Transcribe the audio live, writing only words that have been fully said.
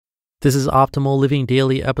This is Optimal Living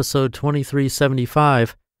Daily, episode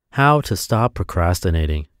 2375, How to Stop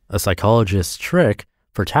Procrastinating, a Psychologist's Trick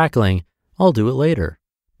for Tackling I'll Do It Later,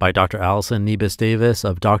 by Dr. Allison Niebes-Davis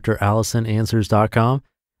of Dr. Allison Answers.com.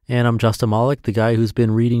 And I'm Justin Malik, the guy who's been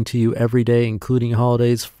reading to you every day, including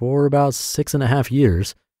holidays, for about 6.5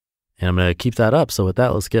 years. And I'm going to keep that up. So with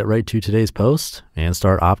that, let's get right to today's post and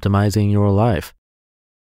start optimizing your life.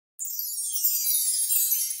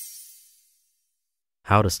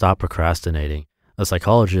 How to Stop Procrastinating, a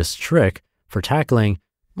Psychologist's Trick for Tackling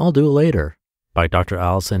I'll Do It Later, by Dr.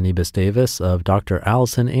 Allison Niebes-Davis of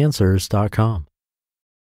drallisonanswers.com.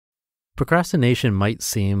 Procrastination might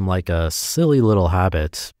seem like a silly little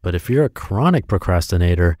habit, but if you're a chronic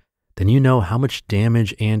procrastinator, then you know how much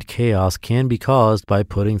damage and chaos can be caused by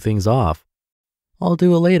putting things off. I'll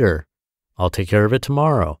do it later. I'll take care of it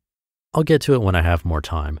tomorrow. I'll get to it when I have more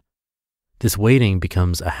time. This waiting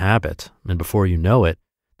becomes a habit, and before you know it,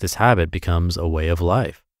 this habit becomes a way of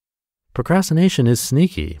life. Procrastination is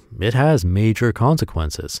sneaky. It has major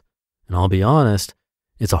consequences. And I'll be honest,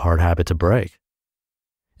 it's a hard habit to break.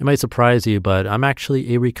 It might surprise you, but I'm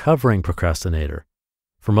actually a recovering procrastinator.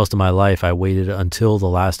 For most of my life, I waited until the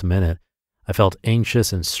last minute. I felt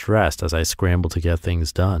anxious and stressed as I scrambled to get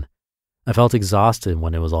things done. I felt exhausted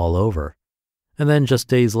when it was all over. And then just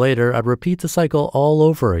days later, I'd repeat the cycle all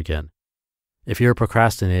over again. If you're a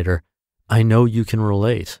procrastinator, I know you can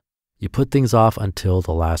relate. You put things off until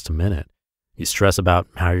the last minute. You stress about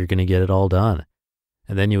how you're going to get it all done.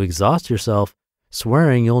 And then you exhaust yourself,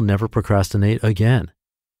 swearing you'll never procrastinate again.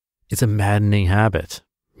 It's a maddening habit.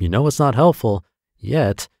 You know it's not helpful,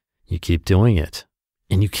 yet you keep doing it.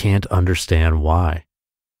 And you can't understand why.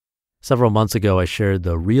 Several months ago, I shared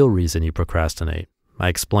the real reason you procrastinate. I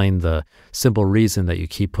explained the simple reason that you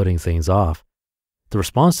keep putting things off. The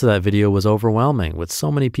response to that video was overwhelming, with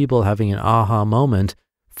so many people having an aha moment,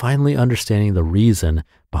 finally understanding the reason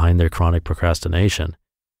behind their chronic procrastination.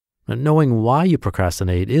 And knowing why you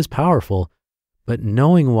procrastinate is powerful, but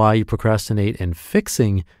knowing why you procrastinate and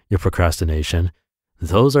fixing your procrastination,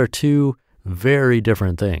 those are two very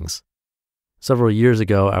different things. Several years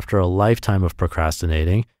ago, after a lifetime of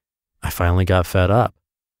procrastinating, I finally got fed up.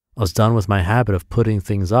 I was done with my habit of putting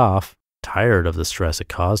things off, tired of the stress it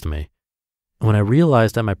caused me. When I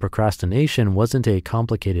realized that my procrastination wasn't a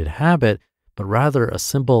complicated habit, but rather a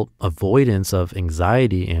simple avoidance of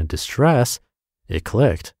anxiety and distress, it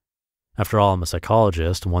clicked. After all, I'm a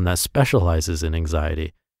psychologist, one that specializes in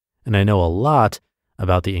anxiety, and I know a lot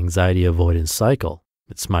about the anxiety avoidance cycle.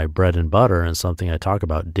 It's my bread and butter and something I talk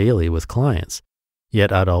about daily with clients.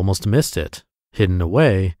 Yet I'd almost missed it, hidden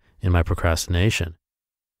away in my procrastination.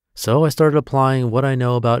 So I started applying what I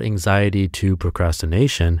know about anxiety to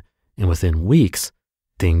procrastination, and within weeks,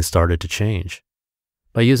 things started to change.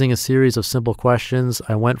 By using a series of simple questions,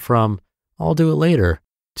 I went from, I'll do it later,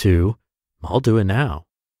 to, I'll do it now.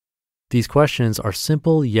 These questions are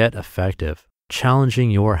simple yet effective,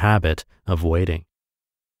 challenging your habit of waiting.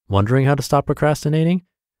 Wondering how to stop procrastinating?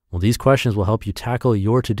 Well, these questions will help you tackle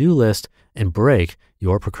your to-do list and break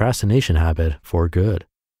your procrastination habit for good.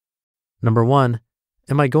 Number 1,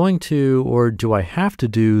 am I going to or do I have to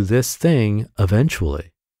do this thing eventually?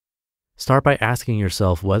 Start by asking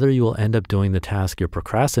yourself whether you will end up doing the task you're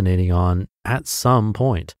procrastinating on at some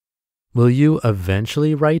point. Will you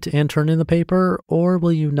eventually write and turn in the paper, or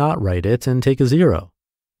will you not write it and take a 0?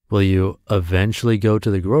 Will you eventually go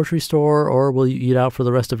to the grocery store, or will you eat out for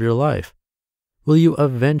the rest of your life? Will you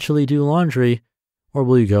eventually do laundry, or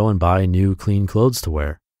will you go and buy new clean clothes to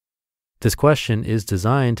wear? This question is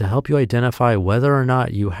designed to help you identify whether or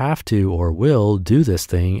not you have to or will do this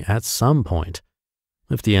thing at some point.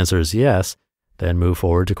 If the answer is yes, then move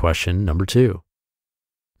forward to question number 2.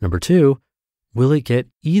 Number 2, will it get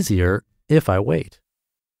easier if I wait?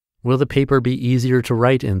 Will the paper be easier to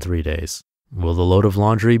write in 3 days? Will the load of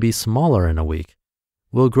laundry be smaller in a week?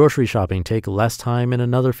 Will grocery shopping take less time in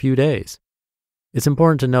another few days? It's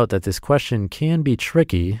important to note that this question can be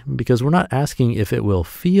tricky because we're not asking if it will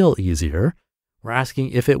feel easier, we're asking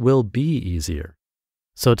if it will be easier.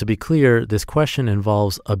 So to be clear, this question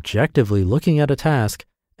involves objectively looking at a task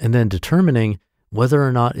and then determining whether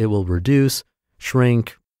or not it will reduce,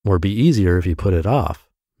 shrink, or be easier if you put it off.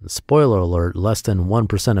 Spoiler alert, less than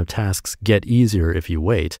 1% of tasks get easier if you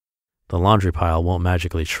wait. The laundry pile won't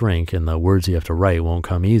magically shrink and the words you have to write won't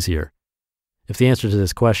come easier. If the answer to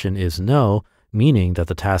this question is no, meaning that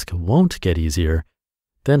the task won't get easier,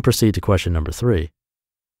 then proceed to question number 3.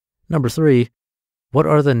 Number 3, what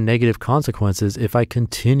are the negative consequences if I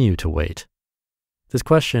continue to wait? This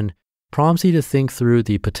question prompts you to think through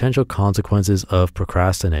the potential consequences of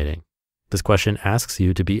procrastinating. This question asks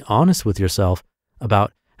you to be honest with yourself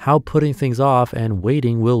about how putting things off and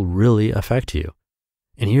waiting will really affect you.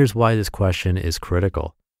 And here's why this question is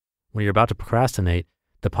critical. When you're about to procrastinate,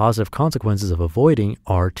 the positive consequences of avoiding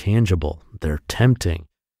are tangible. They're tempting.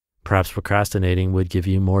 Perhaps procrastinating would give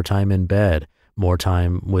you more time in bed, more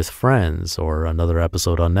time with friends, or another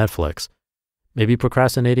episode on Netflix. Maybe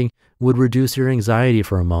procrastinating would reduce your anxiety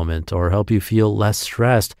for a moment or help you feel less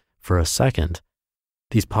stressed for a second.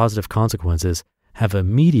 These positive consequences have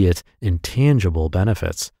immediate, intangible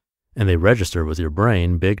benefits, and they register with your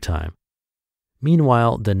brain big time.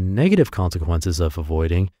 Meanwhile, the negative consequences of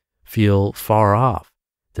avoiding feel far off.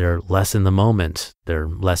 They're less in the moment. They're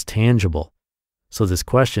less tangible. So this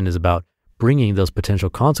question is about bringing those potential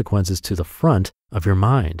consequences to the front of your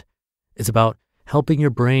mind. It's about helping your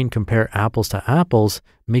brain compare apples to apples,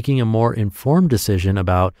 making a more informed decision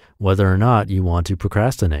about whether or not you want to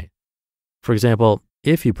procrastinate. For example,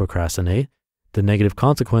 if you procrastinate, the negative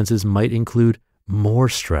consequences might include more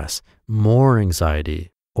stress, more anxiety,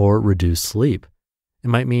 or reduced sleep. It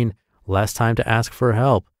might mean less time to ask for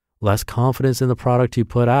help, less confidence in the product you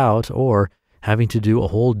put out, or having to do a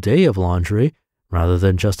whole day of laundry rather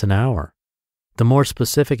than just an hour. The more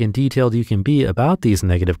specific and detailed you can be about these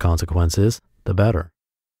negative consequences, the better.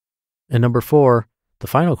 And number 4, the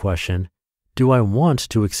final question, do I want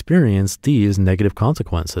to experience these negative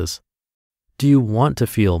consequences? Do you want to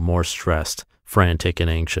feel more stressed, frantic, and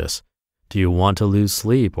anxious? Do you want to lose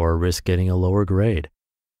sleep or risk getting a lower grade?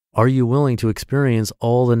 Are you willing to experience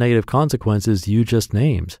all the negative consequences you just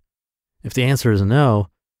named? If the answer is no,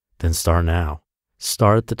 then start now.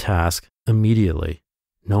 Start the task immediately.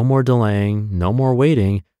 No more delaying, no more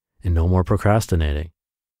waiting, and no more procrastinating.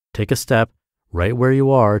 Take a step right where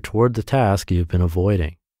you are toward the task you've been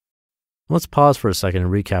avoiding. Let's pause for a second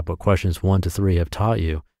and recap what questions 1 to 3 have taught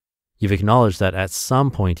you. You've acknowledged that at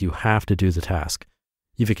some point you have to do the task.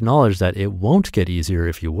 You've acknowledged that it won't get easier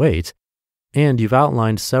if you wait, and you've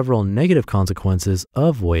outlined several negative consequences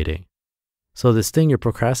of waiting. So this thing you're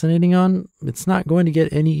procrastinating on, it's not going to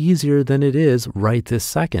get any easier than it is right this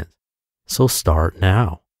second. So start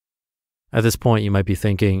now. At this point, you might be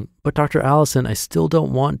thinking, but Dr. Allison, I still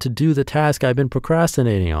don't want to do the task I've been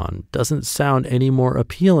procrastinating on. Doesn't sound any more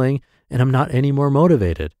appealing, and I'm not any more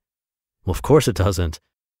motivated. Well, of course it doesn't.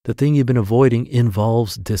 The thing you've been avoiding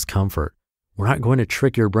involves discomfort. We're not going to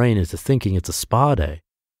trick your brain into thinking it's a spa day.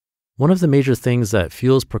 One of the major things that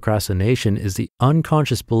fuels procrastination is the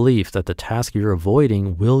unconscious belief that the task you're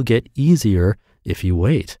avoiding will get easier if you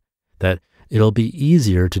wait, that it'll be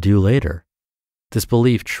easier to do later. This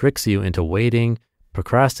belief tricks you into waiting,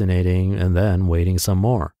 procrastinating, and then waiting some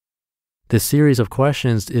more. This series of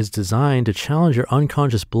questions is designed to challenge your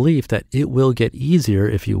unconscious belief that it will get easier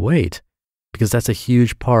if you wait, because that's a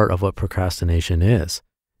huge part of what procrastination is.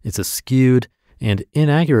 It's a skewed and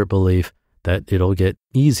inaccurate belief that it'll get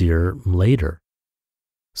easier later.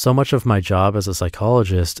 So much of my job as a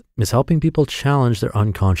psychologist is helping people challenge their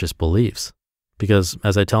unconscious beliefs. Because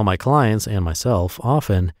as I tell my clients and myself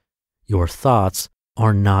often, your thoughts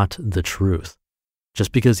are not the truth.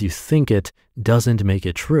 Just because you think it doesn't make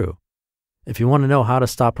it true. If you want to know how to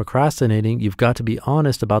stop procrastinating, you've got to be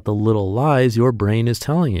honest about the little lies your brain is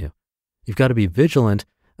telling you. You've got to be vigilant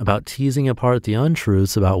about teasing apart the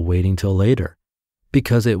untruths about waiting till later.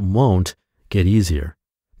 Because it won't get easier.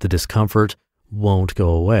 The discomfort won't go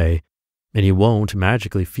away, and you won't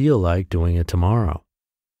magically feel like doing it tomorrow.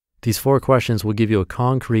 These 4 questions will give you a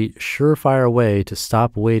concrete, surefire way to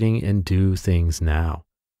stop waiting and do things now.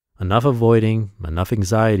 Enough avoiding, enough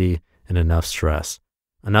anxiety, and enough stress.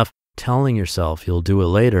 Enough telling yourself you'll do it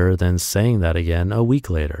later than saying that again a week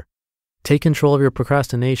later. Take control of your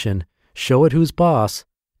procrastination, show it who's boss,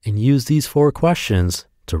 and use these 4 questions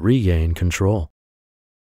to regain control.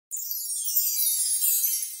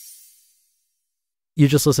 You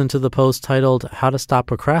just listened to the post titled How to Stop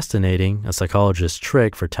Procrastinating, a Psychologist's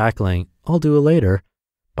Trick for Tackling I'll Do It Later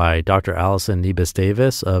by Dr. Allison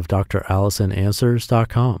Niebes-Davis of Dr. Allison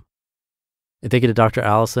Answers.com. And thank you to Dr.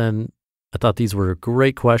 Allison. I thought these were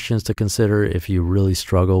great questions to consider if you really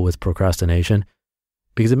struggle with procrastination,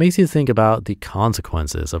 because it makes you think about the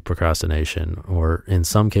consequences of procrastination, or in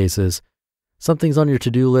some cases, something's on your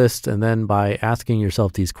to-do list, and then by asking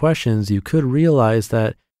yourself these questions, you could realize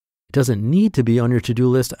that it doesn't need to be on your to-do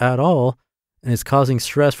list at all, and it's causing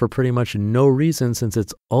stress for pretty much no reason since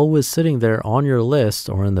it's always sitting there on your list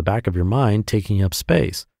or in the back of your mind taking up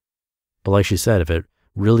space. But like she said, if it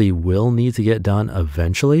really will need to get done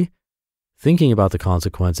eventually, thinking about the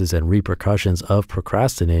consequences and repercussions of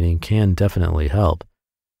procrastinating can definitely help.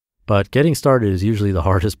 But getting started is usually the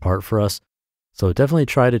hardest part for us, so definitely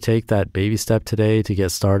try to take that baby step today to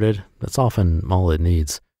get started. That's often all it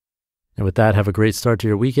needs. And with that, have a great start to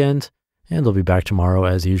your weekend, and I'll be back tomorrow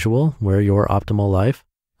as usual, where your optimal life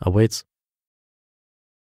awaits.